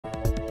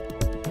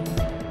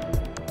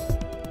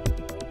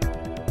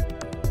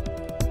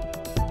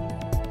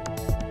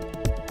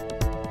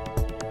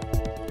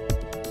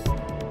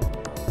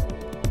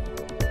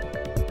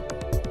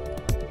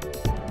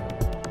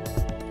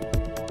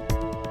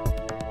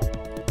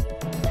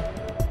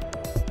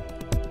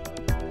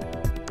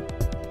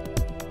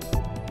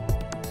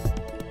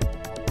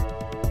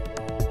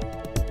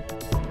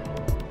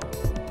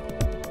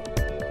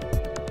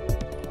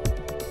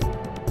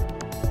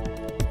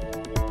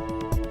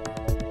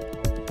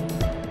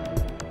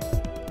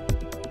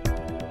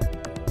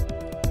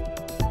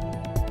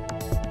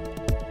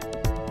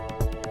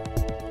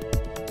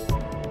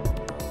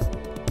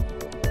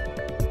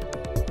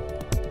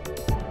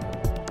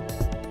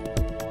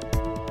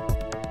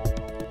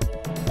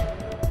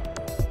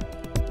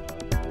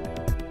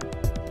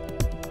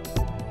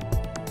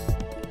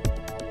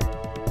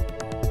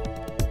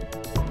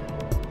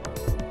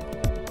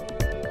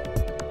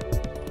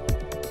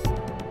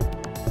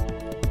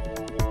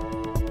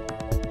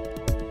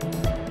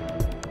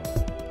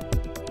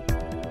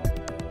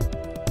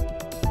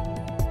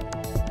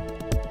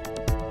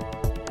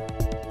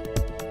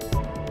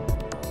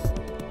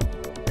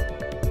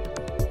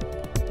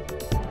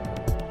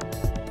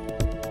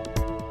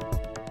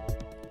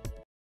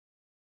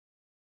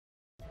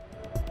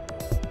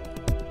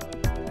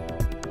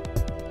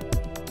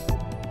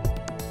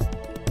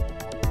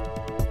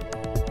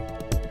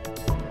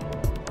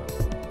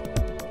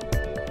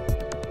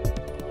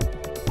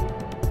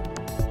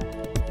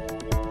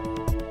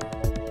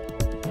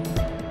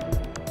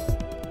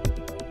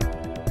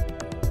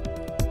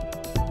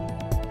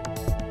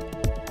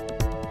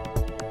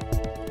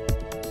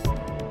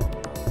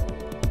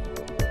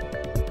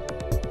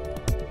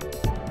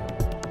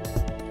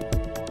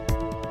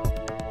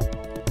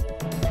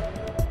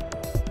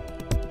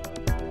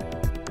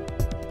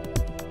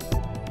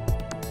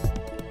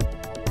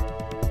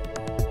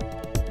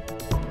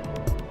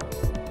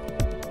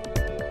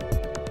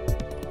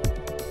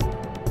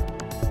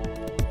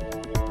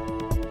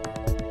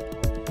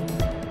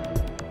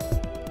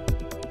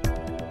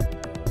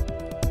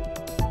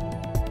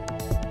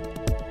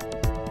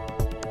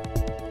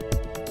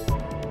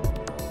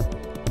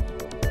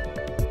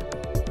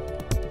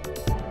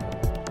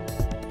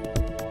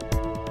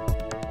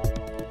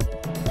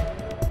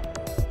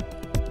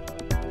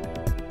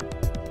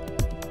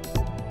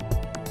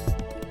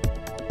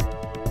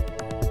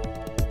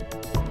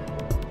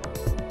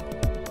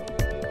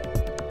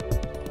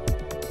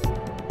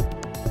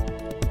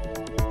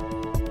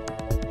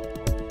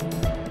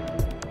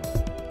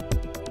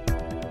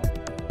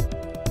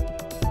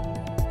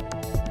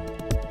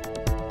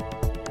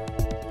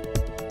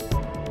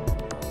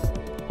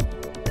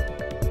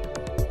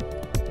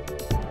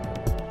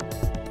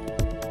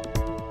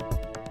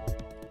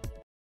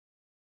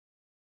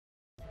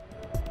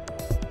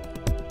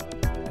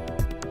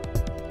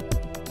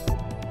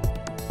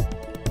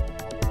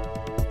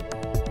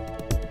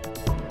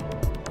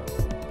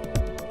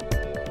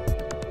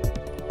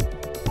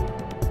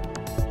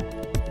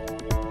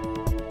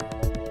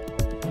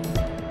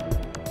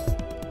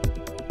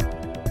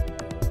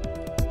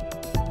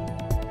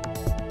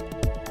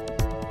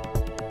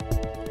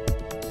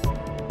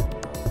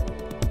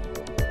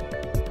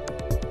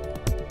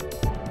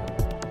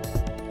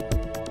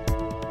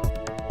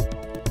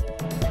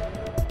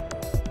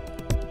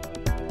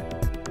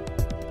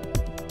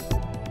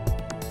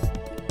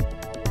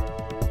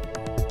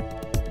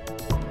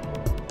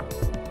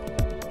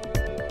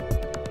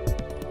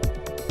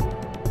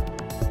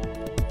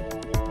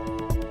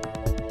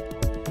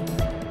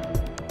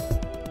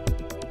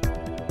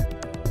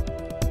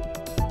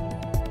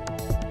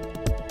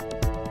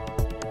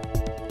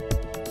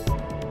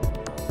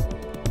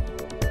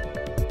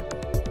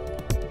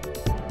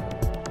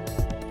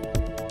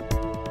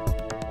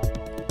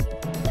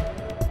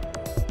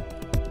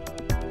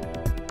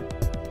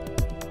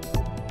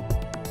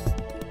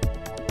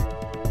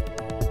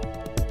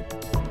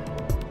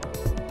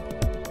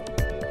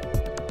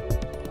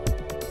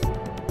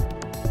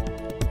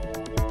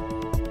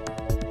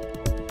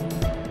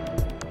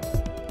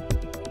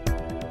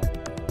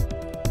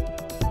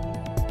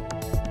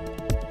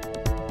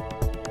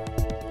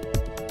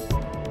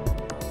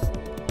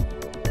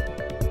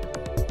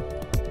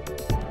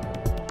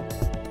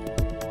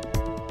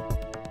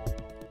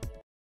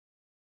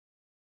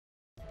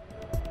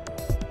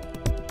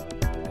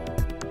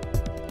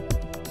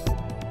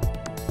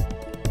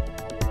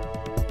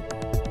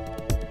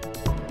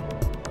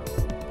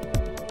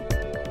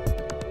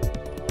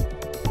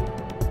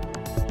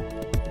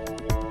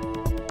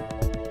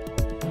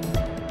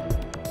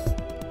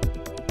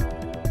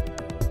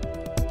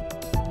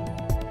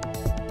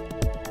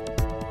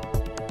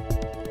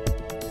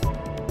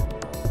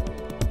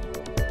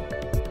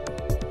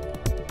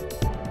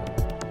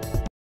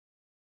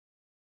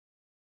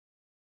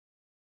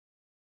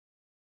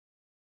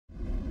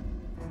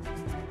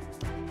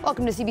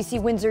Welcome to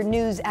CBC Windsor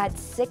News at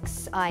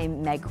 6.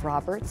 I'm Meg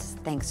Roberts.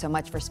 Thanks so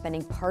much for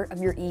spending part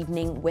of your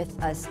evening with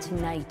us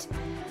tonight.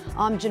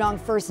 Aamjiwnaang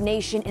First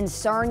Nation in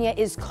Sarnia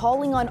is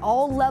calling on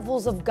all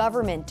levels of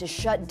government to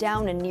shut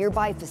down a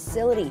nearby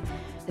facility.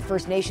 The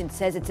First Nation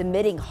says it's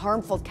emitting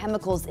harmful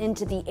chemicals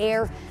into the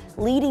air,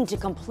 leading to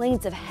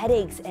complaints of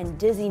headaches and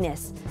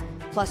dizziness.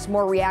 Plus,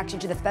 more reaction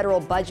to the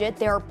federal budget.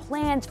 There are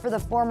plans for the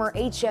former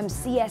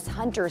HMCS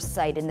Hunter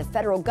site, and the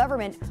federal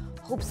government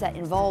hopes that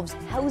involves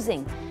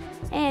housing.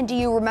 And do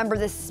you remember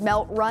the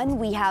smelt run?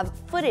 We have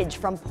footage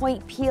from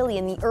Point Pelee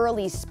in the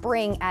early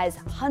spring as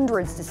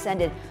hundreds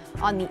descended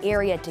on the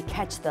area to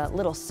catch the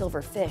little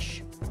silver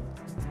fish.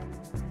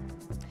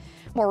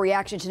 More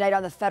reaction tonight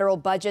on the federal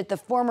budget. The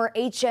former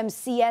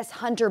HMCS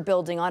Hunter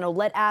building on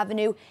Olette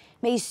Avenue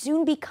may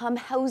soon become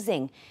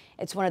housing.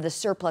 It's one of the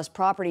surplus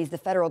properties the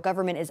federal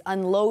government is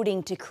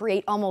unloading to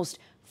create almost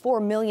 4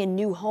 million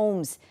new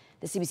homes.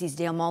 The CBC's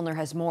Dale Molnar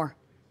has more.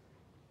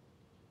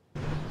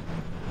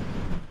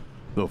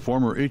 The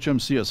former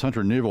HMCS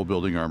Hunter Naval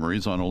Building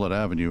Armories on Olette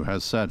Avenue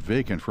has sat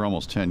vacant for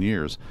almost 10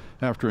 years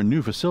after a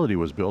new facility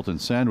was built in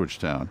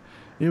Sandwichtown.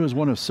 It was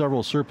one of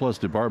several surplus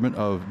Department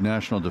of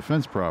National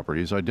Defense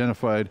properties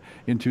identified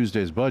in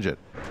Tuesday's budget.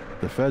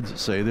 The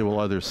feds say they will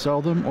either sell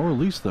them or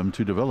lease them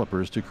to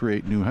developers to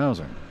create new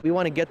housing. We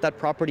want to get that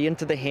property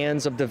into the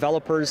hands of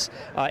developers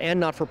and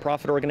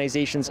not-for-profit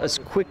organizations as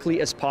quickly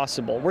as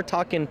possible. We're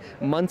talking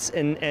months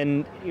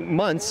and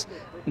months,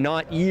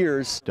 not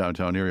years.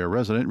 Downtown area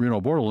resident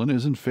Reno Bordelin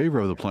is in favor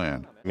of the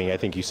plan. I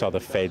think you saw the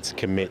feds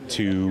commit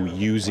to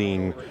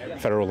using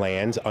federal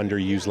lands,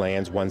 underused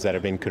lands, ones that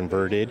have been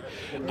converted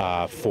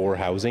for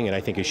housing, and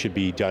I think it should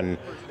be done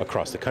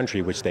across the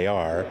country, which they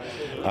are.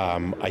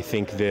 I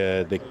think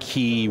the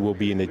key will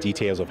be in the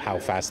details of how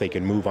fast they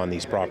can move on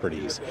these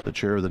properties. The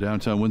chair of the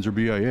Downtown Windsor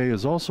BIA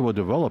is also a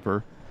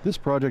developer. This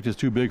project is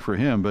too big for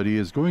him, but he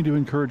is going to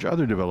encourage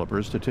other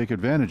developers to take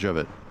advantage of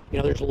it.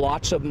 There's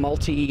lots of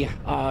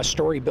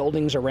multi-story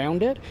buildings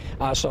around it,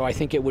 so I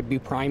think it would be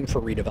prime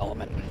for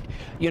redevelopment.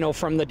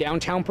 From the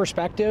downtown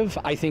perspective,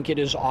 I think it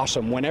is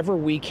awesome. Whenever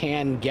we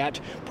can get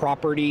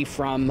property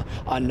from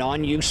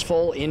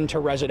non-useful into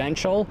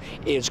residential,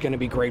 it's going to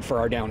be great for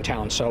our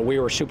downtown. So we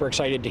were super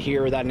excited to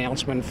hear that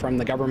announcement from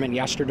the government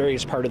yesterday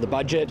as part of the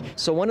budget.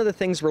 So one of the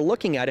things we're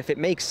looking at, if it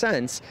makes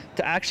sense,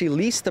 to actually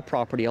lease the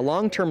property, a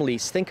long-term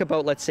lease. Think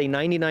about, let's say,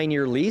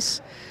 99-year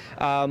lease.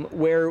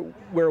 Where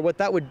what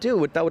that would do,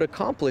 what that would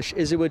accomplish,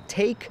 is it would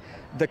take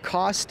the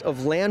cost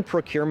of land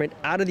procurement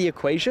out of the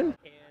equation.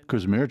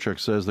 Kuzmierchuk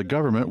says the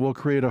government will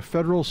create a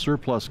federal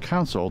surplus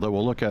council that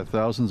will look at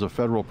thousands of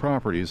federal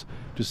properties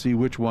to see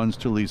which ones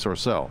to lease or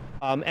sell.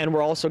 And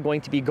we're also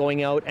going to be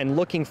going out and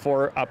looking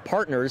for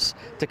partners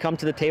to come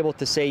to the table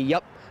to say,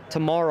 yep,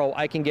 tomorrow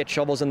I can get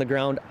shovels in the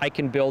ground, I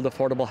can build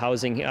affordable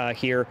housing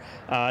here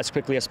as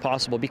quickly as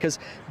possible, because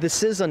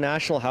this is a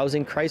national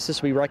housing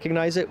crisis. We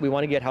recognize it. We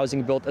want to get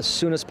housing built as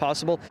soon as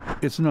possible.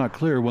 It's not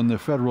clear when the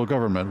federal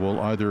government will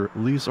either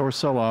lease or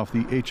sell off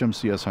the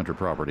HMCS Hunter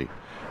property.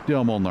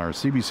 Dale Molnar,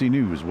 CBC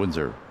News,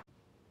 Windsor.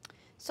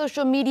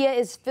 Social media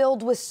is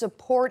filled with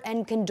support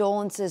and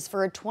condolences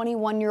for a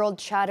 21-year-old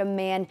Chatham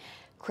man,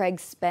 Craig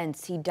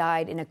Spence. He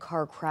died in a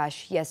car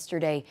crash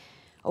yesterday.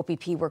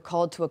 OPP were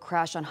called to a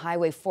crash on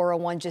Highway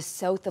 401 just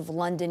south of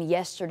London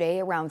yesterday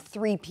around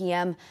 3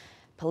 p.m.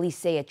 Police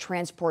say a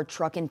transport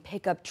truck and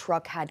pickup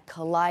truck had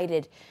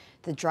collided.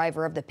 The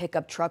driver of the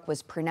pickup truck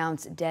was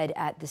pronounced dead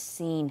at the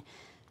scene.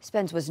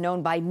 Spence was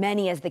known by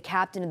many as the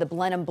captain of the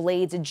Blenheim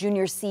Blades, a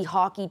Junior C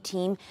hockey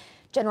team.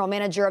 General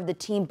manager of the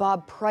team,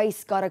 Bob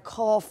Price, got a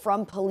call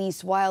from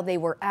police while they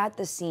were at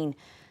the scene.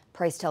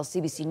 Price tells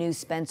CBC News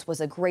Spence was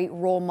a great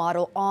role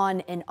model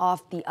on and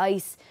off the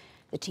ice.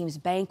 The team's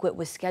banquet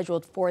was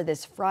scheduled for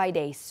this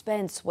Friday.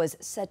 Spence was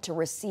set to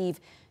receive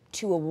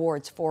 2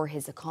 awards for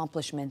his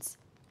accomplishments.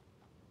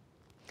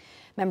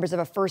 Members of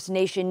a First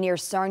Nation near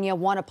Sarnia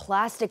want a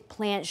plastic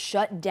plant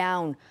shut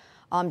down.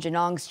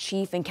 Aamjiwnaang's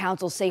chief and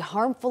council say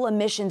harmful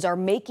emissions are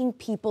making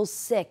people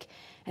sick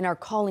and are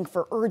calling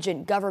for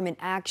urgent government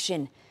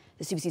action.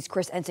 The CBC's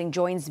Chris Ensing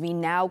joins me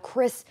now.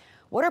 Chris,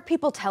 what are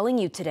people telling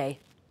you today?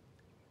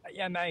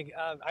 Yeah, Meg,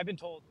 I've been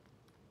told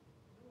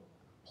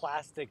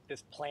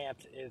this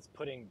plant is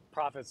putting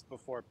profits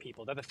before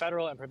people, that the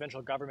federal and provincial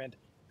government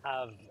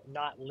have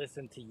not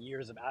listened to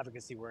years of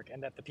advocacy work,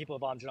 and that the people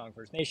of Aamjiwnaang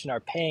First Nation are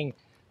paying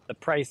the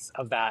price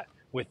of that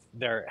with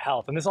their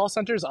health. And this all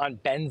centers on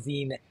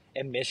benzene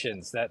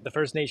emissions that the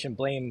First Nation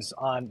blames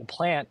on the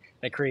plant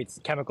that creates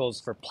chemicals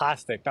for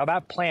plastic. Now,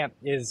 that plant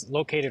is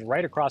located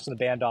right across from the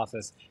band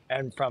office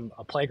and from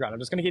a playground. I'm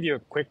just going to give you a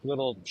quick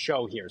little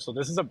show here. So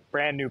this is a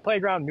brand new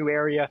playground, new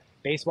area,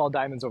 baseball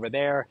diamonds over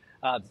there,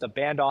 the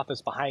band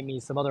office behind me,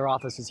 some other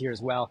offices here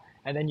as well.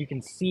 And then you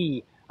can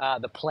see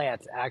the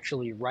plant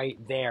actually right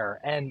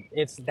there. And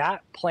it's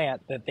that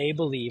plant that they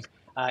believe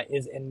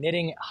is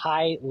emitting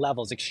high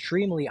levels,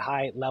 extremely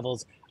high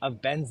levels of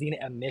benzene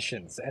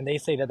emissions. And they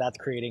say that that's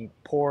creating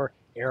poor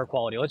air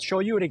quality. Let's show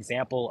you an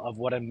example of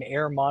what an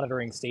air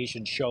monitoring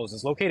station shows.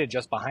 It's located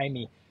just behind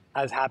me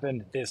has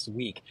happened this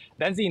week.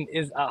 Benzene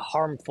is a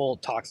harmful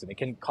toxin. It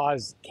can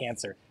cause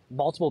cancer.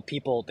 Multiple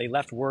people, they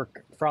left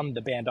work from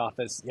the band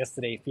office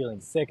yesterday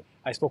feeling sick.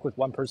 I spoke with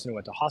one person who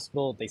went to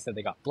hospital. They said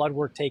they got blood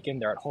work taken.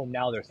 They're at home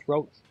now. Their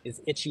throat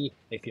is itchy.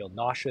 They feel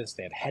nauseous.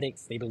 They have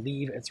headaches. They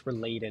believe it's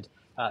related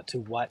to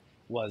what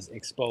was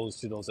exposed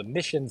to those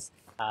emissions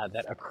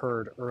that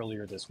occurred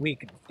earlier this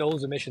week.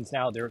 Those emissions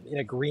now, they're in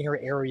a greener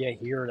area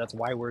here. That's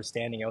why we're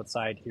standing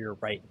outside here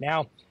right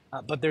now.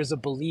 But there's a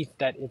belief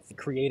that it's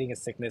creating a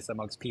sickness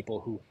amongst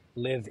people who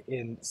live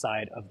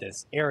inside of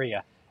this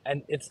area.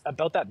 And it's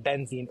about that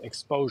benzene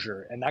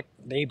exposure, and that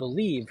they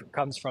believe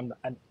comes from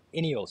an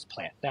INEOS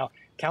plant. Now,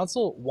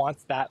 council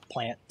wants that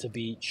plant to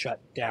be shut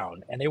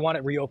down, and they want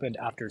it reopened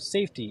after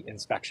safety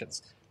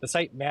inspections. The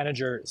site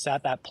manager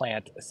at that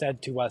plant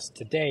said to us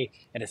today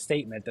in a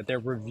statement that they're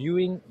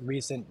reviewing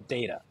recent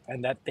data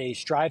and that they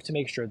strive to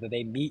make sure that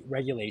they meet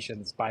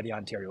regulations by the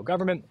Ontario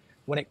government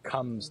when it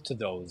comes to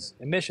those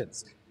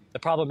emissions. The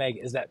problem, Meg,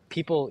 is that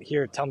people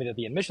here tell me that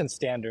the emission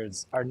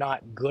standards are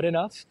not good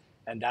enough,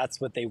 and that's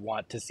what they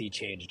want to see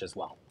changed as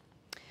well.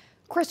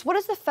 Chris, what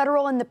is the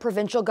federal and the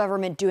provincial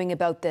government doing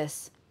about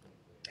this?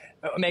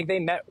 Meg, they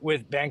met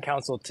with Band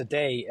Council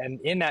today, and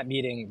in that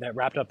meeting that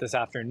wrapped up this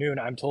afternoon,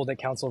 I'm told that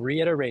Council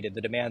reiterated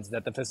the demands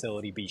that the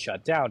facility be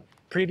shut down.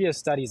 Previous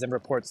studies and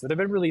reports that have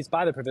been released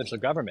by the provincial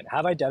government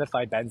have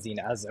identified benzene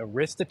as a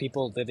risk to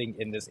people living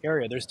in this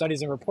area. There's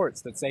studies and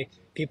reports that say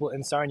people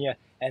in Sarnia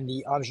and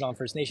the Amjadang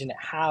First Nation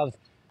have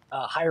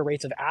higher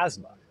rates of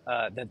asthma.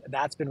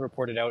 That's been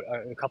reported out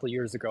a couple of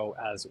years ago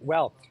as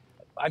well.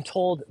 I'm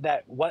told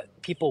that what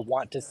people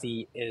want to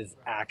see is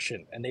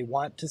action, and they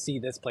want to see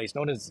this place,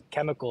 known as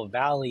Chemical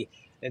Valley,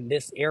 in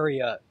this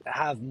area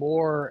have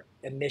more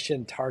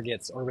emission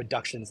targets or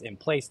reductions in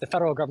place. The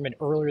federal government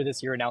earlier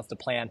this year announced a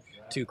plan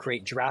to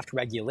create draft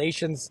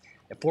regulations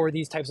for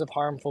these types of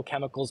harmful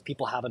chemicals.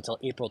 People have until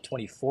April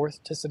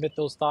 24th to submit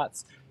those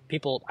thoughts.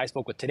 People I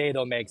spoke with today,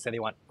 though, Meg, said they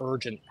want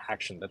urgent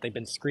action, that they've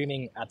been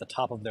screaming at the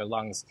top of their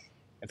lungs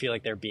and feel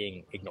like they're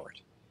being ignored.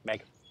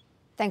 Meg.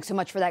 Thanks so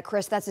much for that,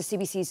 Chris. That's the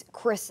CBC's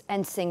Chris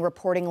Ensing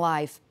reporting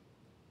live.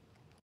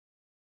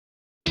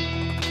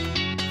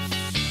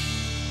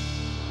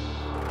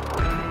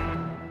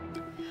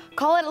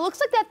 Colin, it looks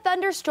like that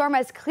thunderstorm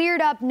has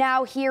cleared up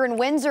now here in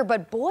Windsor,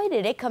 but boy,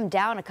 did it come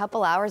down a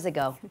couple hours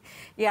ago.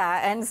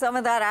 Yeah, and some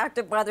of that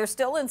active weather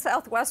still in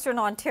southwestern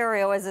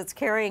Ontario as it's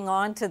carrying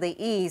on to the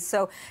east.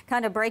 So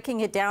kind of breaking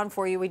it down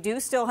for you, we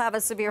do still have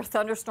a severe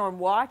thunderstorm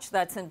watch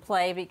that's in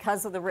play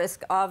because of the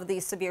risk of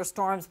these severe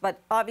storms, but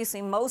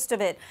obviously most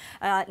of it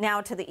now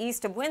to the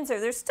east of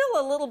Windsor. There's still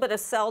a little bit of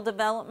cell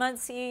development,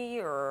 see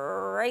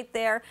right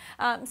there.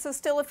 So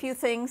still a few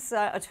things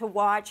to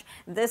watch.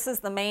 This is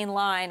the main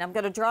line. I'm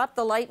going to drop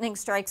the lightning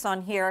strikes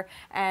on here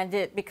and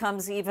it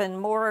becomes even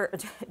more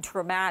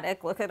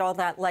dramatic. Look at all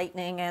that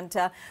lightning, and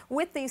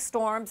with these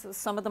storms,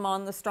 some of them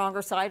on the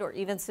stronger side or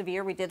even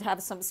severe. We did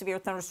have some severe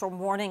thunderstorm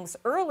warnings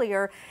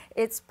earlier.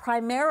 It's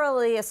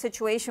primarily a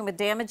situation with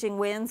damaging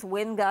winds,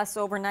 wind gusts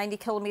over 90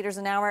 kilometers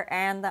an hour,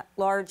 and that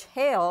large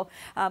hail,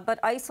 but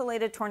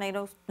isolated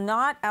tornadoes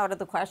not out of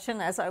the question,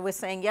 as I was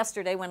saying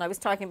yesterday when I was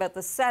talking about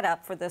the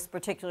setup for this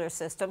particular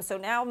system. So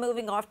now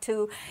moving off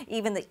to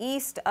even the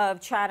east of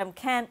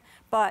Chatham-Kent,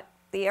 but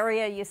the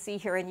area you see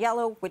here in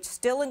yellow, which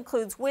still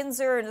includes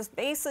Windsor and is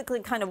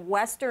basically kind of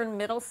western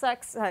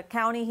Middlesex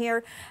County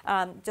here,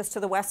 just to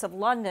the west of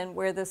London,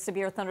 where the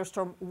severe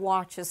thunderstorm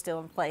watch is still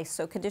in place.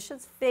 So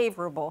conditions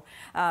favorable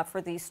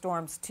for these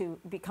storms to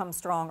become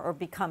strong or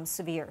become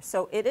severe.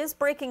 So it is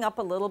breaking up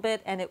a little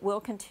bit, and it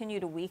will continue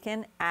to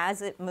weaken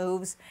as it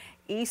moves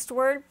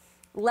eastward.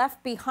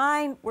 Left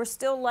behind, we're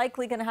still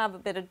likely going to have a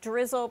bit of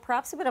drizzle,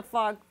 perhaps a bit of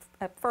fog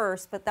at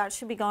first, but that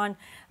should be gone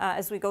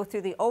as we go through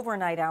the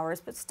overnight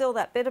hours, but still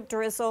that bit of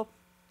drizzle.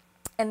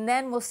 And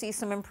then we'll see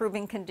some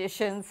improving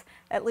conditions,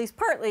 at least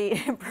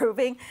partly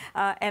improving,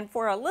 and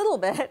for a little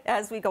bit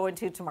as we go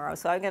into tomorrow.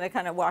 So I'm going to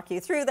kind of walk you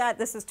through that.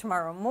 This is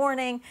tomorrow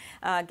morning,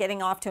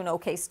 getting off to an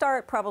okay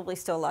start, probably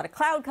still a lot of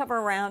cloud cover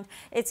around.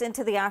 It's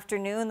into the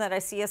afternoon that I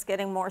see us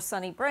getting more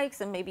sunny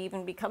breaks and maybe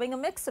even becoming a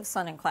mix of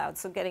sun and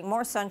clouds. So getting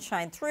more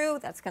sunshine through,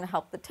 that's going to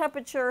help the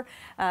temperature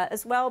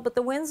as well. But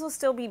the winds will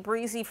still be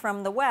breezy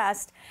from the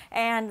west.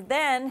 And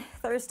then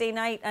Thursday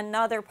night,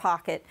 another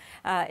pocket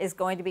is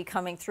going to be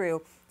coming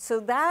through. So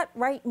that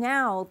right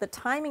now, the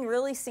timing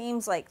really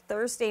seems like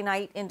Thursday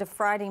night into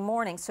Friday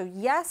morning. So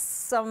yes,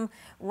 some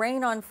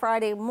rain on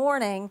Friday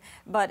morning,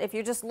 but if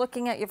you're just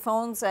looking at your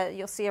phones,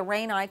 you'll see a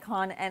rain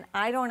icon, and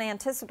I don't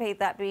anticipate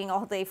that being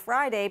all day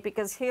Friday,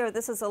 because here,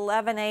 this is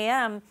 11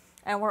 a.m.,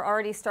 and we're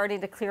already starting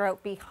to clear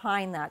out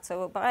behind that.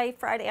 So by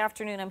Friday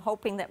afternoon, I'm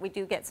hoping that we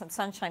do get some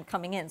sunshine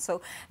coming in.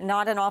 So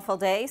not an awful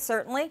day,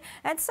 certainly.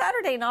 And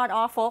Saturday, not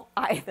awful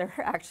either.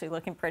 Actually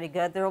looking pretty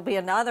good. There will be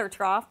another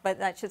trough, but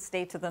that should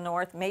stay to the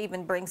north. May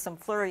even bring some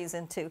flurries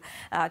into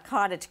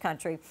cottage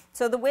country.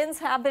 So the winds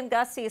have been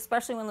gusty,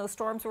 especially when those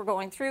storms were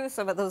going through.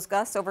 Some of those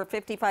gusts over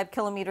 55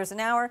 kilometers an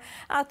hour.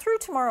 Through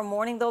tomorrow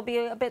morning, they'll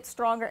be a bit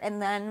stronger. And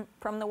then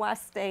from the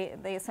west, they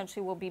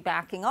essentially will be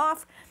backing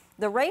off.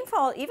 The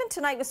rainfall, even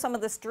tonight with some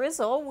of this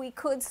drizzle, we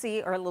could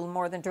see, or a little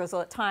more than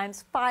drizzle at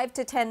times, 5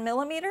 to 10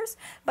 millimeters.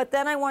 But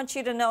then I want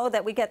you to know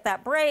that we get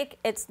that break.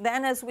 It's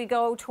then as we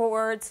go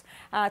towards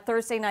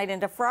Thursday night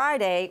into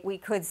Friday, we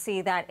could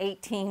see that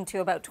 18 to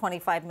about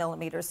 25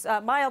 millimeters.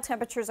 Mild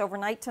temperatures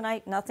overnight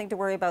tonight, nothing to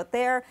worry about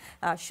there.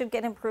 Should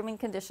get improving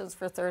conditions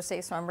for Thursday,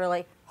 so I'm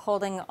really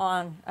holding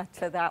on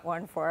to that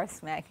one for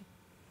us, Meg.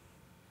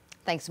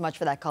 Thanks so much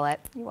for that,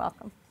 Colette. You're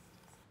welcome.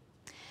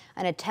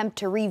 An attempt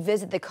to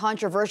revisit the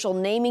controversial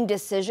naming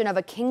decision of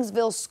a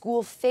Kingsville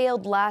school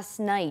failed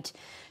last night.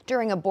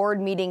 During a board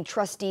meeting,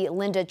 trustee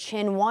Linda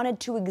Chin wanted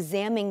to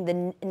examine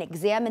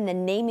the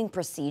naming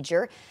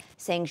procedure,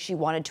 saying she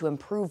wanted to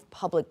improve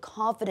public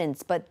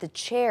confidence, but the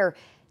chair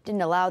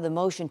didn't allow the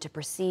motion to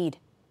proceed.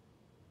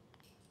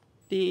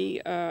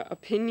 The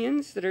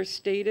opinions that are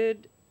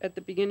stated at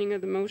the beginning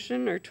of the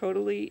motion are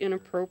totally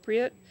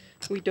inappropriate.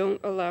 We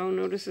don't allow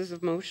notices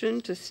of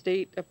motion to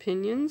state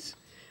opinions,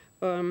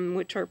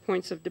 which are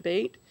points of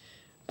debate.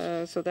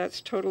 So that's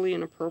totally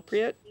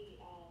inappropriate.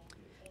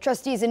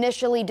 Trustees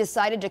initially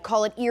decided to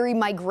call it Erie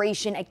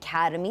Migration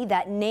Academy,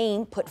 that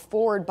name put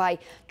forward by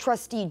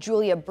trustee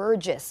Julia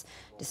Burgess.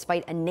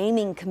 Despite a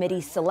naming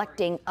committee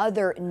selecting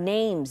other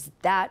names,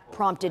 that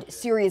prompted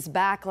serious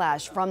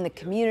backlash from the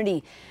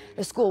community.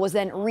 The school was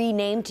then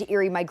renamed to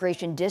Erie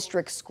Migration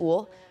District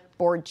School.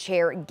 Board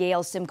Chair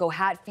Gail Simcoe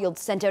Hatfield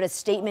sent out a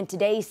statement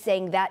today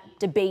saying that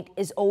debate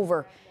is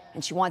over,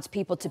 and she wants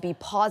people to be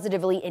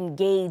positively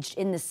engaged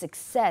in the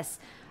success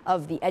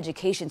of the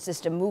education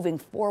system moving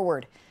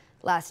forward.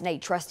 Last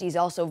night, trustees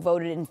also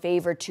voted in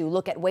favor to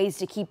look at ways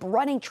to keep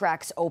running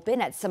tracks open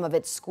at some of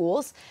its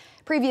schools.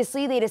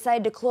 Previously, they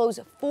decided to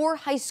close 4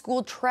 high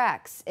school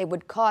tracks. It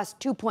would cost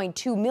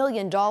 $2.2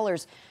 million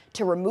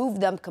to remove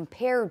them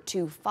compared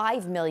to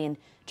 $5 million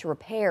to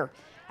repair.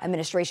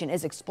 Administration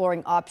is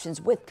exploring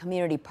options with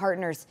community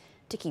partners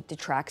to keep the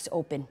tracks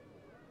open.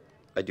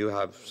 I do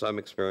have some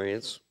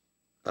experience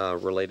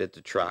related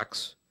to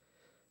tracks.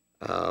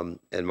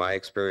 And my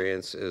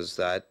experience is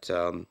that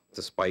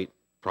despite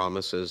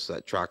promises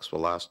that tracks will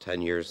last 10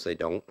 years, they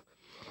don't.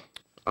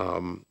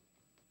 And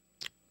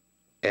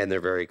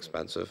they're very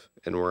expensive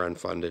and we're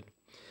unfunded.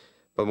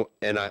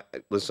 And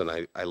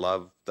I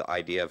love the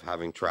idea of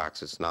having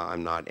tracks.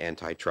 I'm not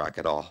anti-track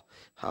at all.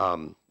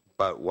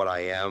 But what I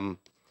am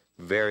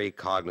very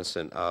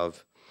cognizant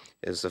of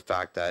is the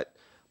fact that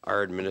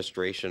our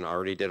administration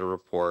already did a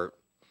report.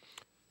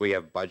 We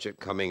have budget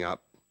coming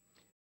up.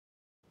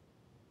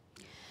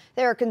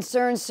 There are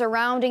concerns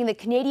surrounding the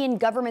Canadian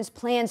government's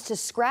plans to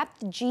scrap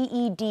the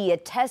GED, a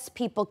test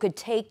people could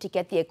take to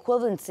get the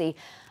equivalency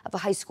of a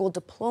high school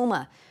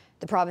diploma.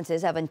 The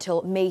provinces have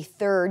until May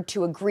 3rd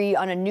to agree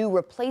on a new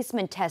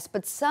replacement test,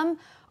 but some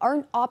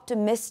aren't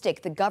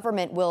optimistic the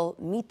government will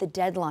meet the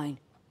deadline.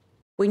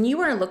 When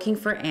you are looking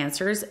for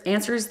answers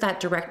that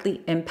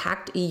directly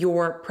impact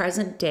your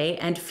present day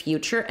and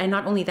future, and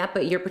not only that,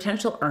 but your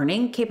potential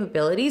earning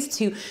capabilities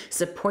to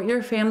support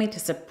your family, to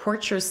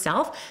support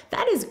yourself,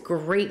 that is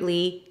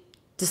greatly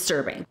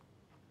disturbing.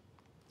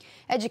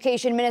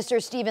 Education Minister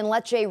Stephen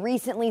Lecce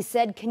recently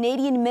said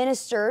Canadian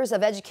ministers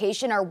of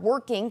education are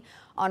working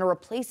on a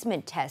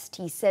replacement test.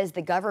 He says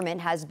the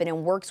government has been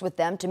in works with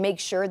them to make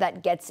sure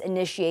that gets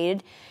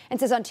initiated, and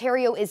says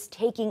Ontario is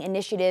taking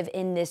initiative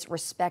in this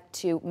respect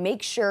to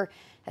make sure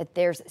that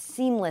there's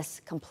seamless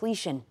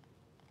completion.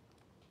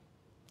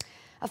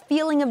 A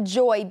feeling of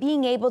joy,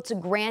 being able to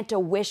grant a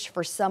wish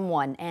for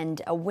someone,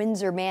 and a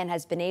Windsor man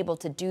has been able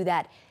to do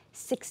that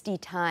 60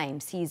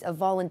 times. He's a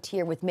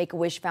volunteer with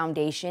Make-A-Wish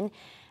Foundation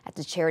at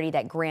the charity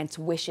that grants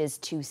wishes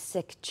to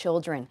sick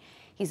children.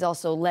 He's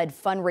also led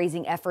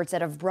fundraising efforts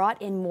that have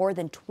brought in more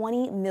than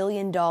 $20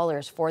 million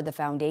for the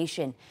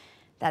foundation.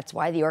 That's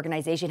why the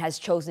organization has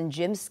chosen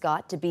Jim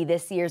Scott to be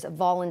this year's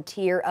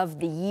Volunteer of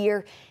the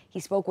Year.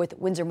 He spoke with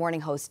Windsor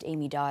Morning host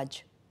Amy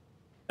Dodge.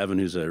 Evan,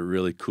 who's a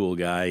really cool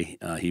guy,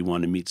 he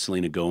wanted to meet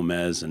Selena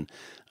Gomez, and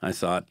I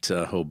thought,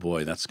 oh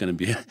boy, that's going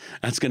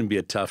to be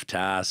a tough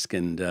task.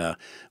 And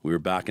we were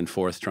back and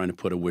forth trying to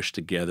put a wish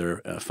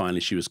together. Finally,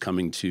 she was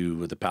coming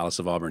to the Palace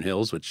of Auburn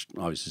Hills, which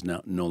obviously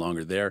is no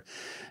longer there.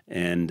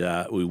 And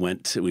we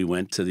went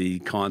to the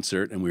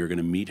concert, and we were going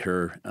to meet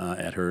her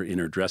in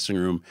her dressing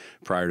room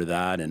prior to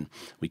that. And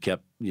we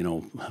kept,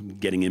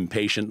 getting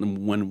impatient.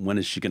 When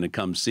is she going to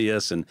come see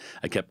us? And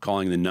I kept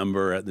calling the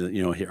number at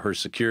her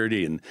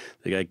security, and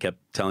the guy kept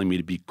telling me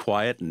to be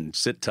quiet and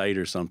sit tight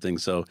or something.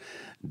 So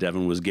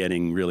Devin was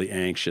getting really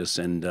anxious,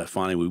 and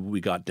finally we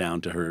got down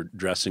to her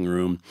dressing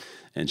room,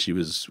 and she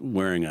was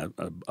wearing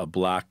a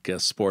black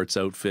sports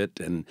outfit,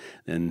 and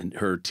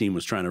her team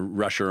was trying to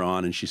rush her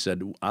on, and she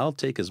said, "I'll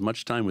take as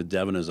much time with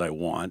Devin as I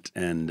want,"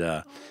 and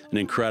an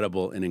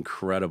incredible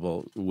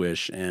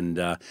wish,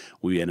 and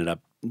we ended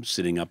up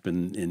sitting up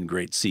in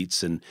great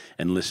seats and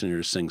listening to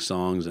her sing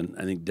songs, and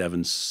I think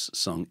Devin's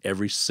sung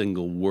every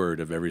single word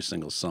of every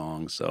single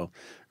song, so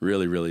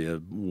really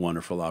a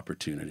wonderful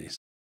opportunity.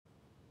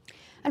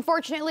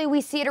 Unfortunately,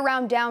 we see it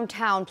around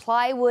downtown.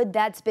 Plywood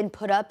that's been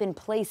put up in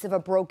place of a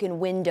broken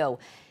window.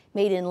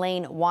 Maiden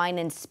Lane Wine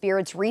and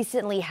Spirits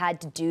recently had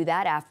to do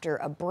that after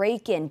a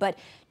break-in, but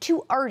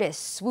two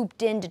artists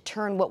swooped in to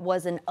turn what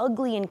was an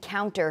ugly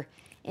encounter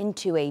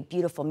into a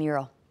beautiful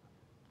mural.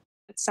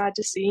 It's sad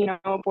to see,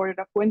 a boarded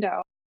up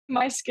window.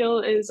 My skill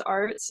is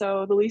art,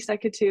 so the least I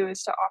could do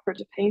is to offer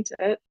to paint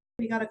it.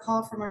 We got a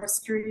call from our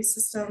security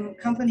system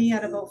company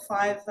at about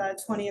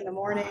 5:20 in the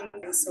morning.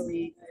 So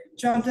we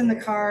jumped in the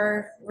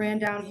car, ran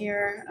down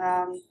here,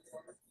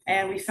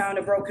 and we found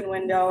a broken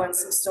window and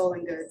some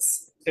stolen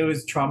goods. It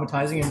was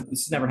traumatizing, and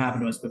this has never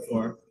happened to us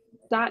before.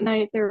 That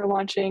night they were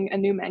launching a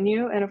new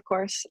menu, and of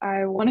course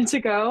I wanted to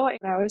go. And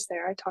I was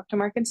there. I talked to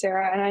Mark and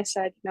Sarah and I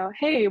said,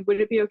 hey,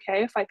 would it be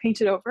okay if I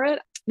painted over it?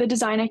 The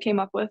design I came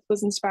up with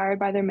was inspired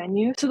by their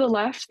menu. To the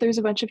left, there's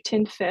a bunch of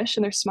tinned fish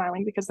and they're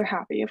smiling because they're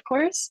happy, of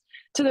course.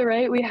 To the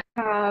right, we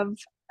have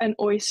an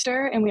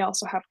oyster and we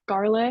also have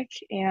garlic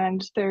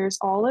and there's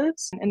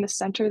olives. In the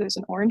center, there's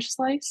an orange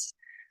slice,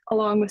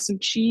 along with some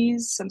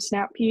cheese, some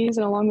snap peas,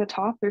 and along the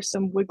top, there's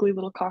some wiggly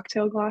little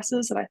cocktail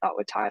glasses that I thought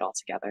would tie it all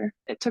together.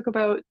 It took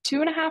about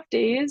 2.5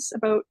 days,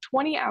 about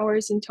 20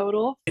 hours in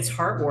total. It's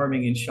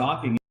heartwarming and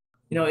shocking.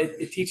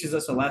 It teaches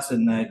us a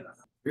lesson that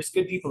there's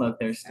good people out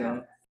there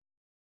still.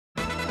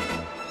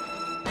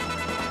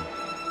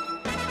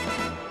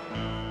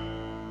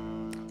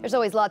 There's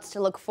always lots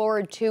to look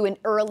forward to in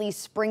early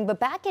spring,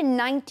 but back in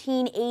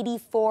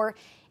 1984,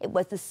 it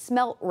was the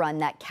smelt run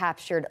that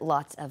captured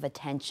lots of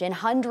attention.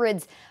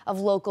 Hundreds of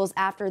locals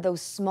after those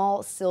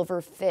small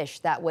silver fish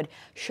that would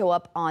show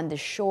up on the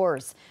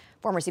shores.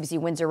 Former CBC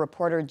Windsor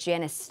reporter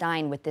Janice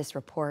Stein with this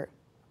report.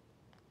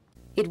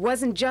 It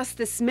wasn't just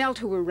the smelt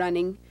who were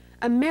running.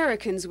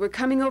 Americans were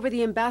coming over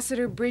the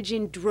Ambassador Bridge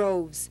in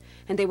droves,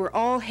 and they were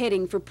all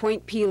heading for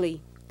Point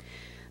Pelee.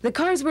 The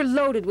cars were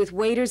loaded with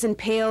waiters and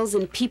pails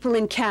and people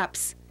in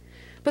caps.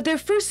 But their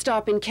first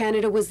stop in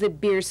Canada was the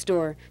beer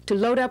store to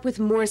load up with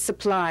more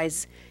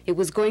supplies. It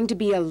was going to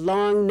be a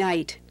long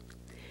night.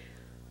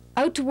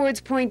 Out towards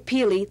Point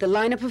Pelee, the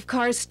lineup of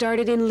cars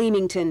started in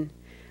Leamington.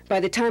 By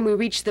the time we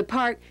reached the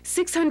park,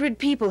 600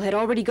 people had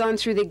already gone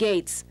through the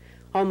gates.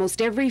 Almost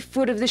every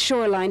foot of the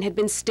shoreline had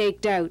been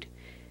staked out.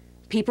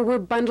 People were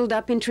bundled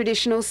up in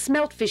traditional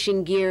smelt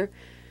fishing gear.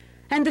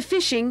 And the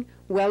fishing,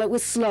 well, it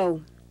was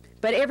slow.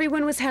 But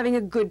everyone was having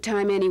a good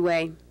time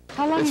anyway.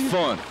 How long? It's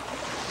fun.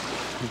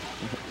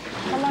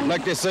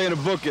 Like they say in the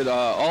book,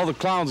 all the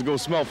clowns go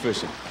smelt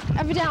fishing.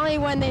 Evidently,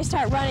 when they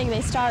start running,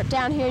 they start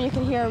down here. You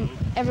can hear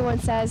everyone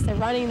says they're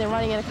running,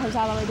 and it comes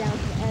all the way down to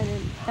the end.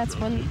 And that's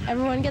when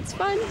everyone gets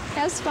fun,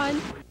 has fun.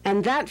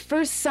 And that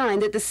first sign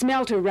that the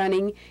smelt are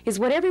running is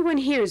what everyone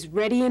here is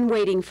ready and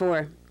waiting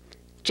for.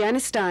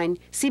 Janice Stein,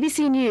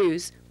 CBC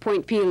News,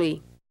 Point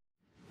Pelee.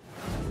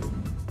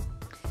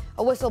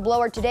 A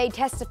whistleblower today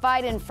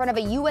testified in front of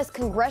a U.S.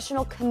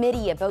 congressional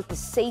committee about the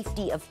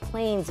safety of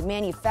planes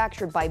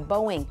manufactured by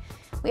Boeing.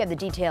 We have the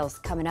details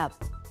coming up.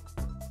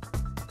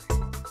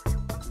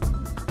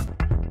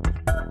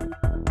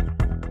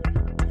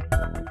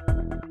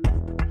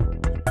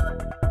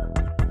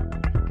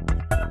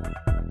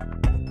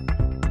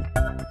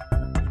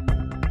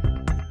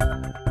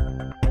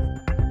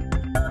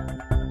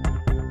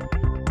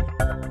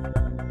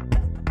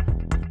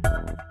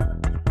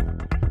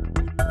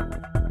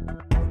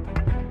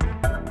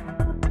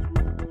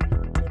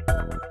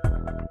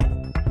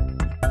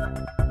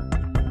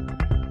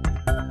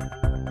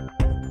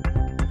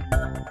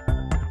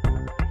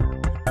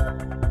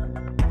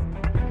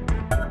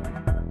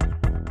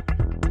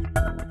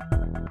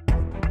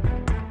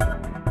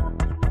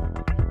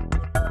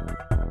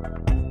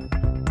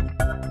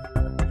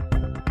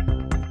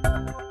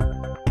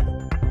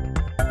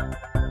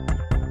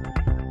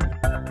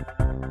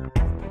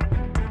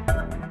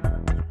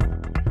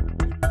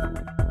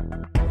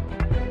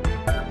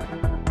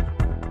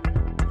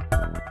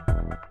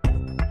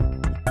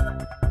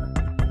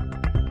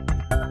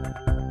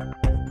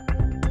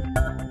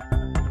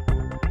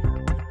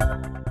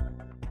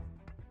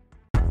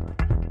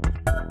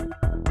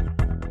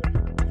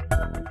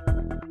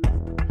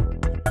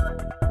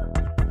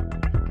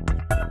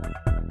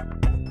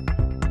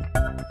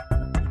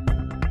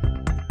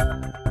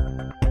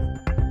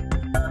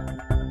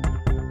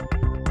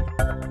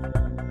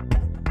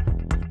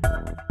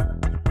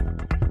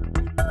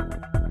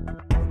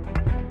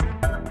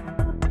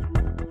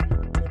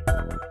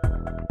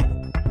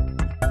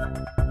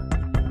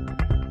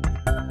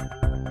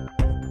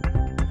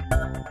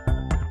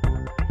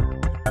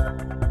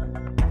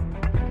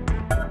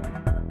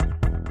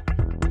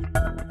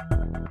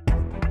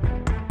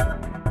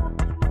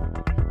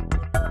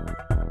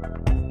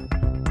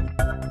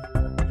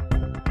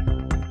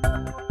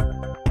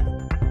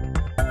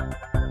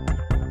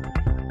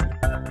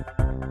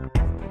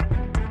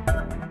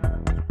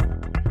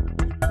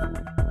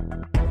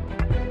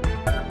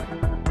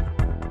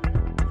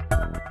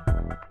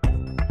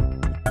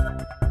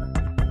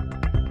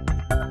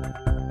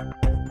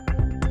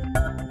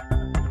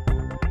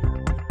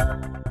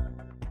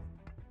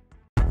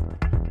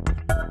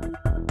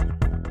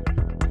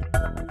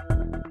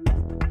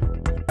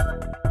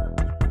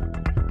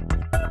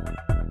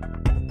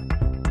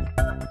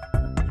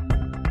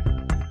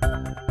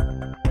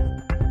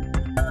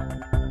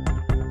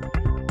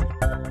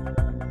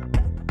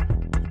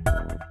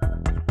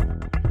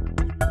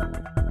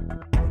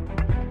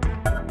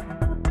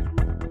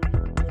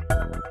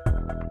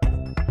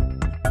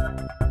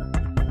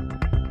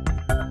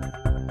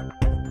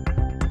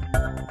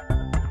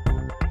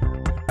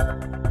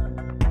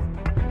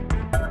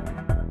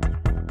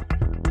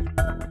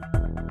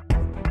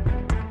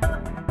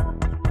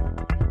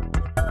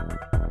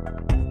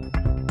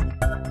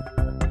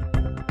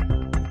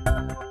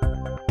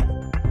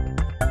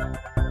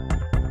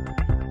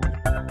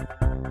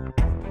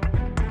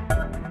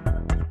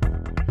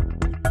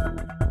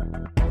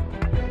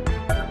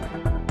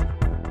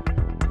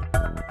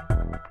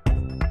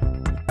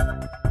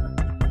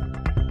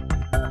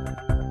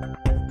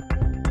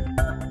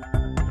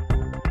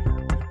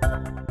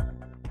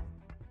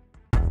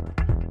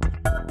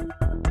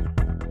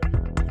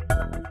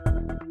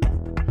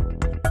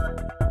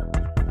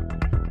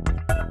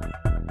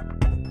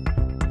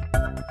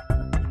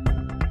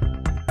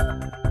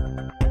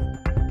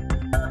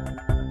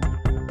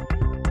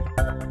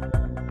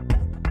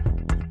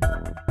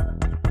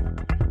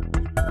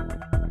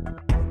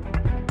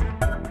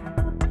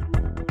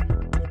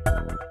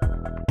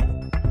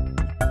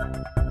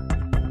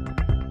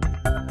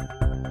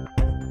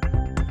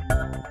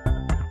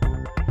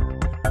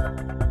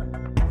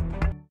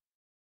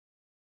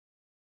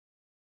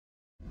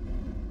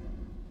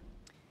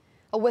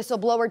 A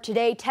whistleblower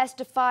today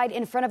testified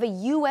in front of a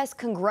U.S.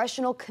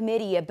 congressional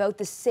committee about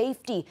the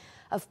safety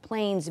of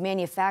planes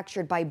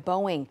manufactured by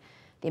Boeing.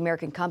 The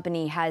American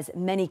company has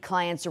many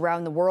clients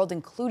around the world,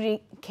 including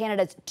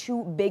Canada's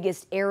two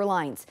biggest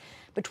airlines.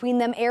 Between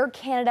them, Air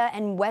Canada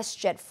and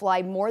WestJet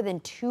fly more than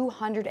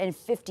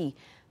 250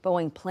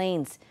 Boeing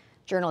planes.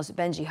 Journalist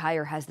Benji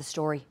Heyer has the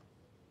story.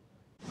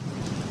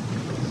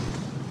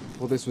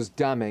 Well, this was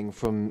damning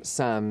from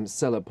Sam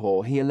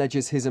Selapore. He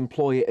alleges his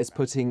employer is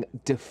putting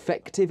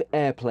defective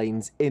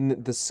airplanes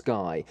in the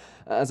sky.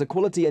 As a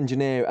quality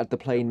engineer at the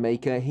plane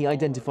maker, he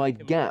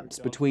identified gaps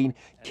between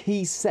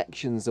key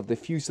sections of the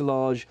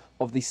fuselage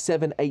of the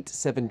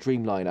 787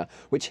 Dreamliner,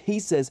 which he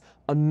says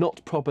are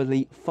not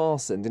properly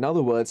fastened. In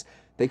other words,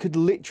 they could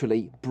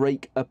literally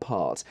break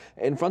apart.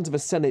 In front of a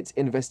Senate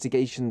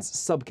Investigations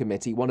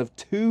Subcommittee, one of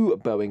two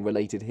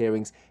Boeing-related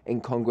hearings in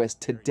Congress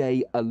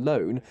today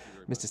alone,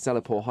 Mr.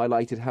 Selapore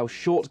highlighted how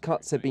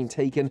shortcuts have been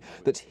taken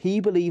that he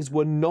believes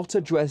were not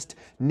addressed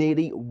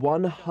nearly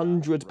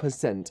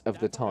 100% of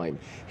the time.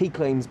 He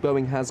claims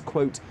Boeing has,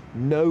 quote,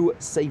 no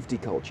safety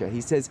culture.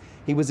 He says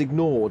he was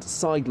ignored,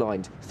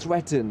 sidelined,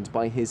 threatened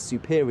by his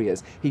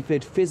superiors. He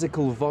feared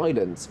physical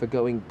violence for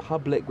going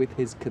public with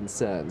his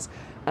concerns.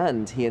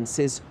 And he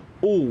insists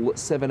all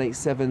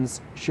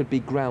 787s should be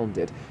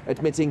grounded,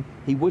 admitting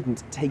he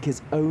wouldn't take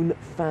his own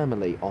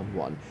family on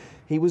one.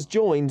 He was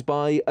joined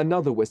by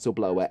another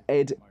whistleblower,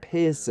 Ed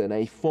Pearson,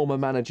 a former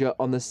manager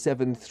on the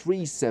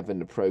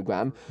 737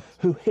 program,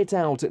 who hit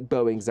out at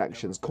Boeing's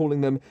actions, calling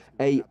them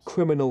a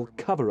criminal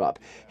cover-up.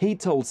 He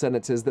told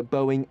senators that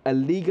Boeing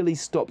illegally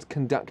stopped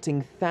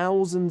conducting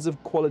thousands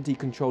of quality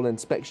control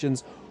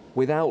inspections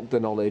without the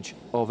knowledge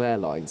of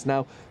airlines.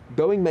 Now,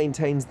 Boeing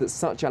maintains that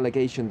such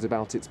allegations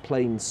about its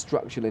plane's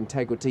structural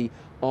integrity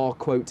are,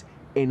 quote,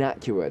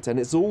 inaccurate, and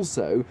it's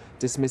also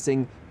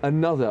dismissing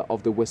another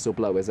of the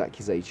whistleblower's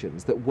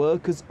accusations, that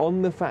workers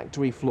on the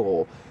factory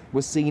floor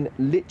were seen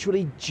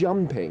literally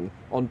jumping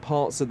on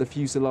parts of the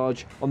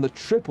fuselage on the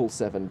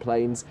 777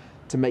 planes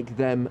to make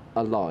them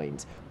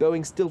aligned.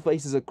 Boeing still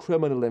faces a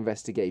criminal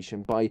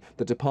investigation by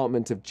the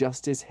Department of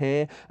Justice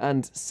here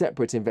and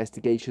separate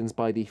investigations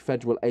by the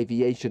Federal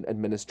Aviation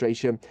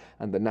Administration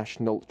and the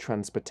National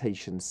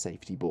Transportation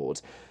Safety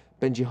Board.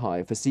 Benji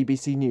Heyer for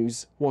CBC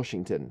News,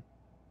 Washington.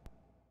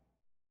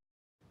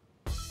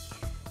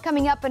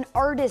 Coming up, an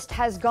artist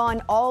has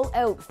gone all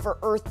out for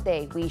Earth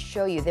Day. We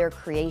show you their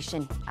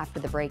creation after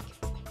the break.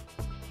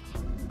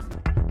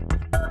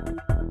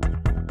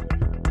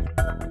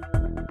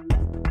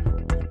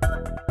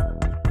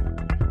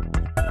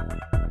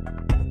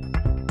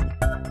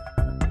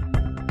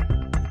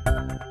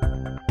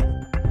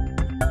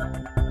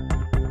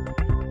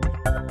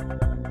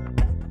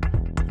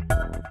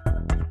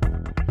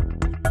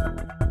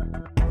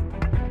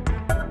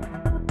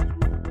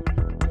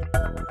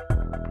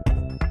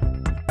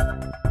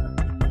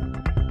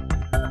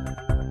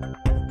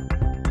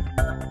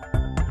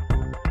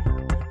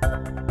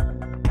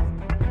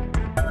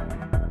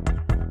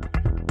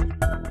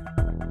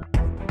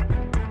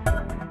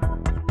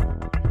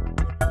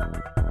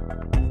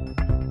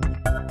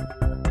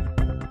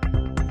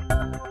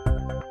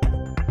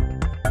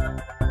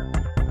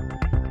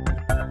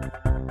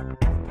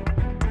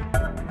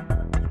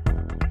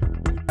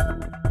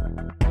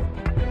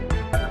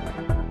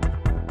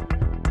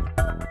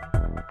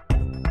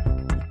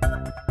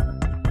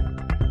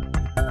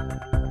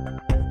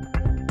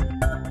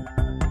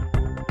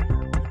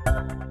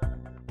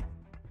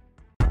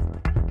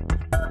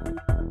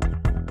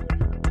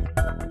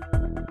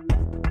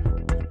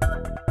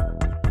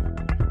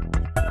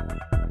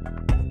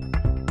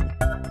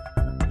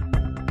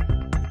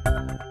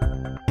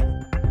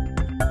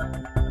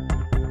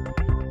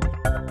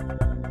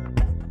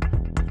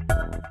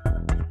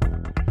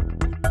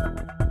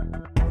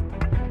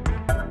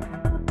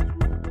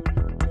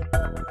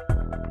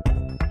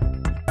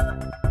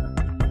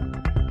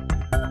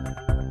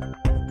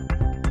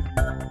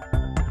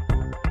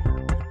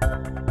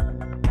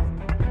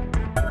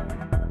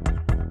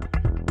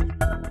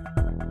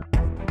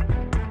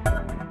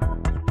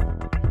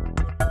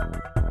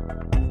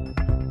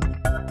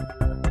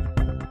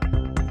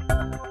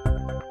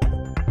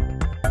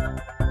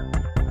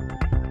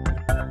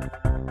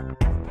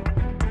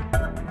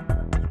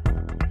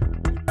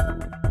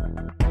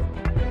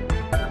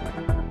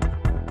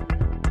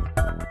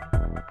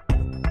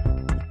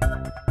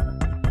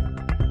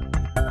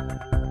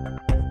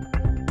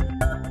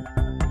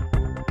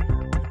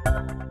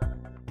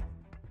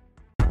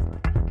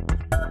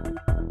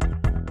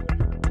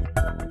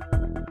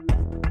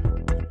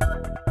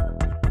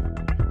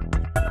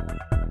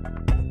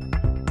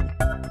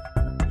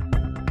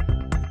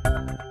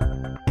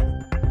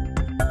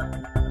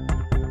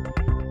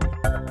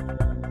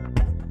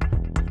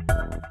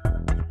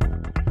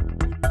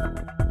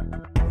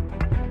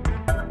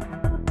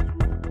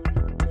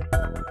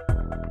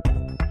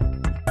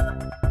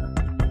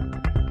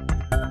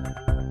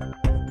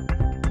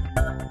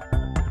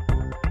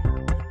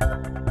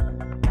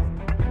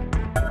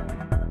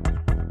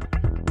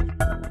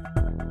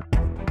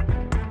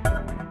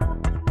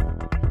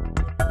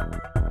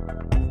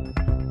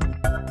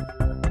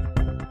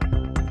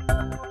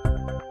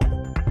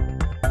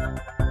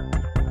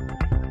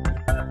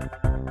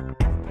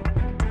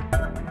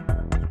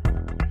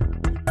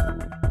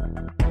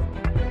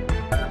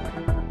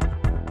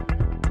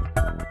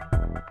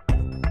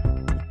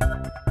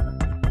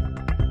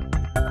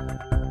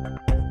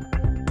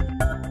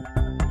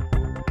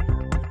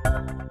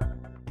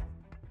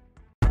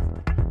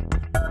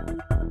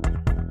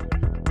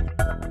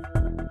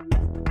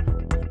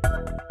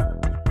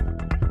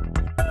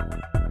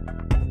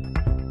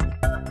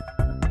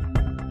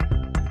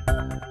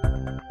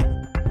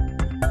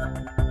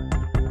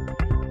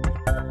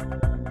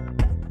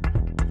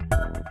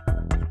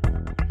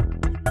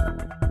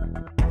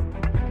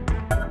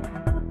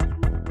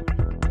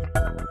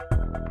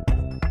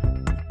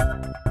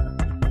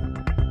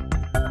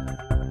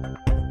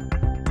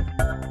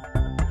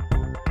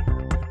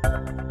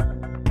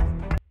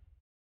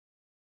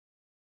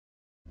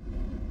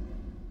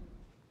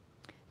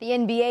 The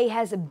NBA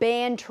has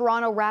banned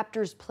Toronto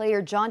Raptors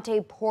player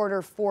Jontay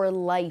Porter for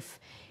life.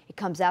 It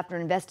comes after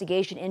an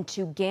investigation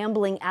into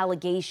gambling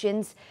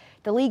allegations.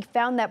 The league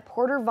found that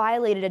Porter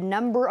violated a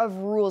number of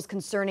rules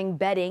concerning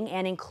betting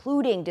and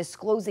including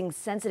disclosing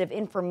sensitive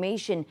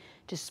information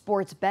to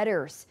sports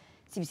bettors.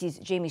 CBC's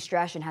Jamie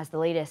Strachan has the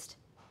latest.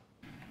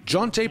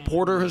 Jontay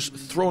Porter has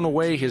thrown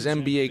away his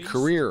NBA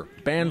career,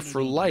 banned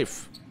for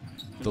life.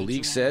 The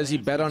league says he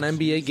bet on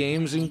NBA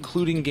games,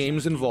 including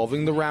games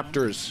involving the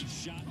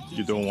Raptors.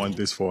 You don't want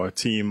this for our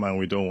team, and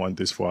we don't want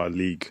this for our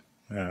league.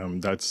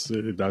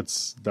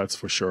 That's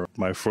for sure.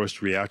 My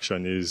first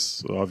reaction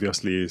is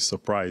obviously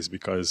surprise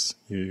because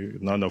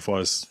none of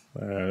us,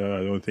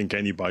 I don't think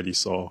anybody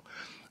saw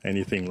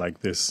anything like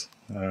this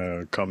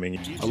coming.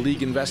 A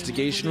league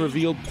investigation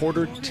revealed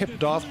Porter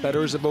tipped off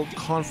bettors about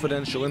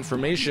confidential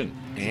information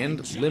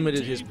and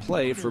limited his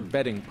play for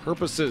betting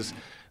purposes.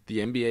 The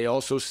NBA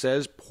also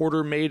says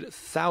Porter made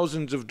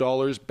thousands of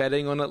dollars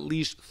betting on at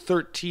least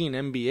 13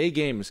 NBA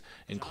games,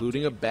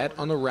 including a bet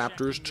on the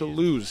Raptors to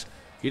lose.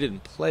 He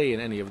didn't play in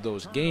any of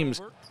those games.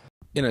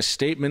 In a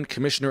statement,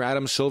 Commissioner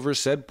Adam Silver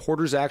said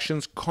Porter's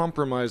actions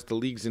compromised the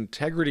league's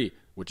integrity,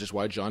 which is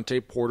why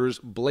Jontay Porter's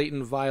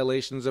blatant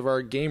violations of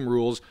our game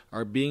rules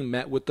are being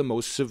met with the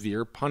most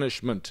severe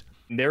punishment.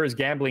 There is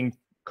gambling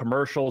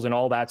commercials and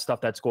all that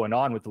stuff that's going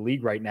on with the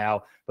league right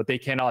now, but they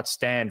cannot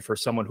stand for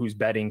someone who's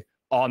betting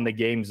on the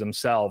games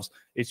themselves.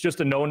 It's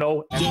just a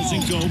no-no.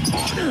 Doesn't go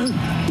Porter.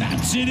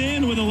 Bats it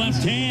in with a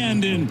left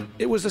hand. And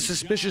it was a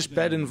suspicious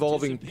bet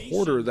involving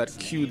Porter that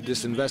cued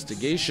this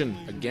investigation.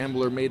 A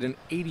gambler made an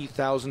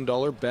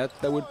 $80,000 bet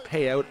that would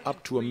pay out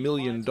up to $1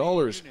 million.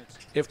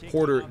 If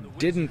Porter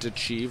didn't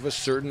achieve a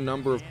certain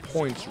number of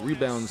points,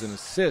 rebounds, and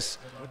assists,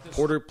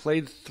 Porter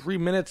played 3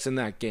 minutes in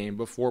that game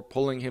before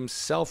pulling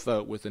himself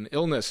out with an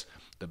illness.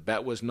 The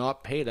bet was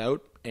not paid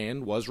out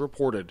and was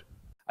reported.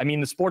 I mean,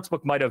 the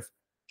sportsbook might have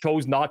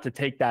chose not to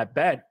take that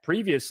bet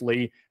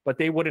previously, but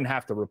they wouldn't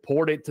have to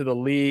report it to the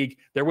league.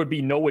 There would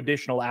be no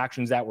additional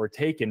actions that were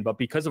taken, but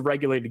because of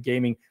regulated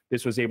gaming,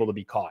 this was able to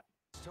be caught.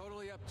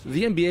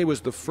 The NBA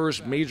was the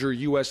first major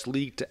U.S.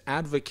 league to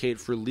advocate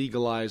for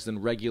legalized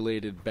and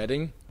regulated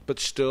betting, but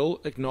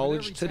still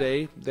acknowledged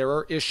today there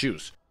are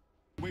issues.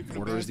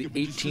 Porter is the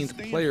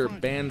 18th player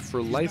banned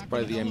for life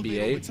by the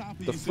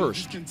NBA, the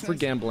first for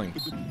gambling.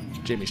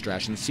 Jamie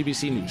Strachan,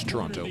 CBC News,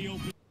 Toronto.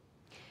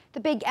 The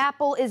Big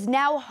Apple is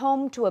now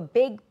home to a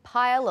big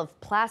pile of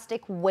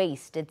plastic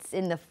waste. It's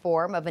in the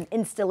form of an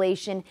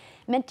installation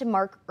meant to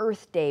mark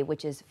Earth Day,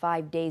 which is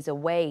 5 days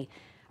away.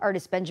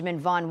 Artist Benjamin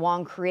Von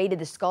Wong created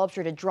the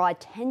sculpture to draw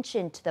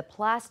attention to the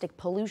plastic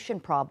pollution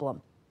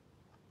problem.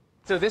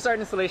 So this art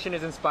installation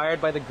is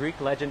inspired by the Greek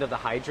legend of the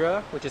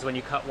Hydra, which is when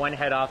you cut one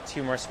head off,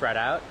 two more spread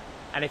out.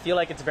 And I feel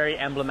like it's very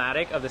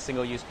emblematic of the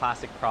single-use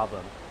plastic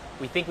problem.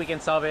 We think we can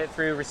solve it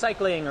through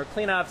recycling or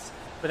cleanups,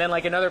 but then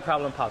like another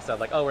problem pops up,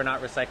 like, oh, we're not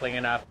recycling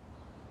enough.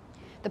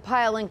 The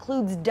pile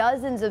includes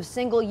dozens of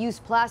single-use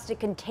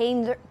plastic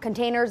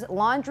containers,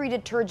 laundry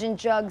detergent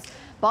jugs,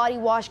 body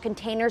wash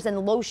containers,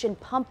 and lotion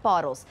pump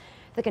bottles.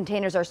 The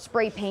containers are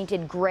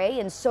spray-painted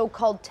gray, and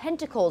so-called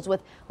tentacles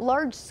with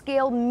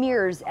large-scale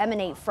mirrors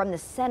emanate from the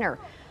center.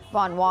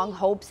 Von Wong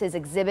hopes his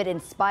exhibit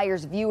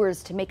inspires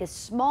viewers to make a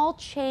small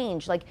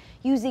change, like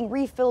using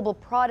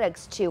refillable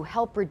products to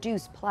help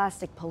reduce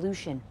plastic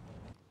pollution.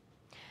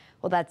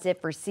 Well, that's it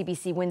for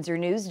CBC Windsor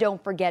News.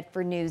 Don't forget,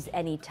 for news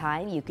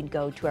anytime, you can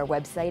go to our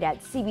website at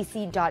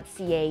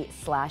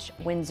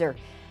cbc.ca/Windsor.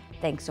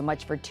 Thanks so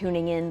much for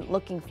tuning in.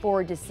 Looking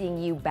forward to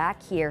seeing you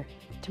back here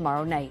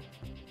tomorrow night.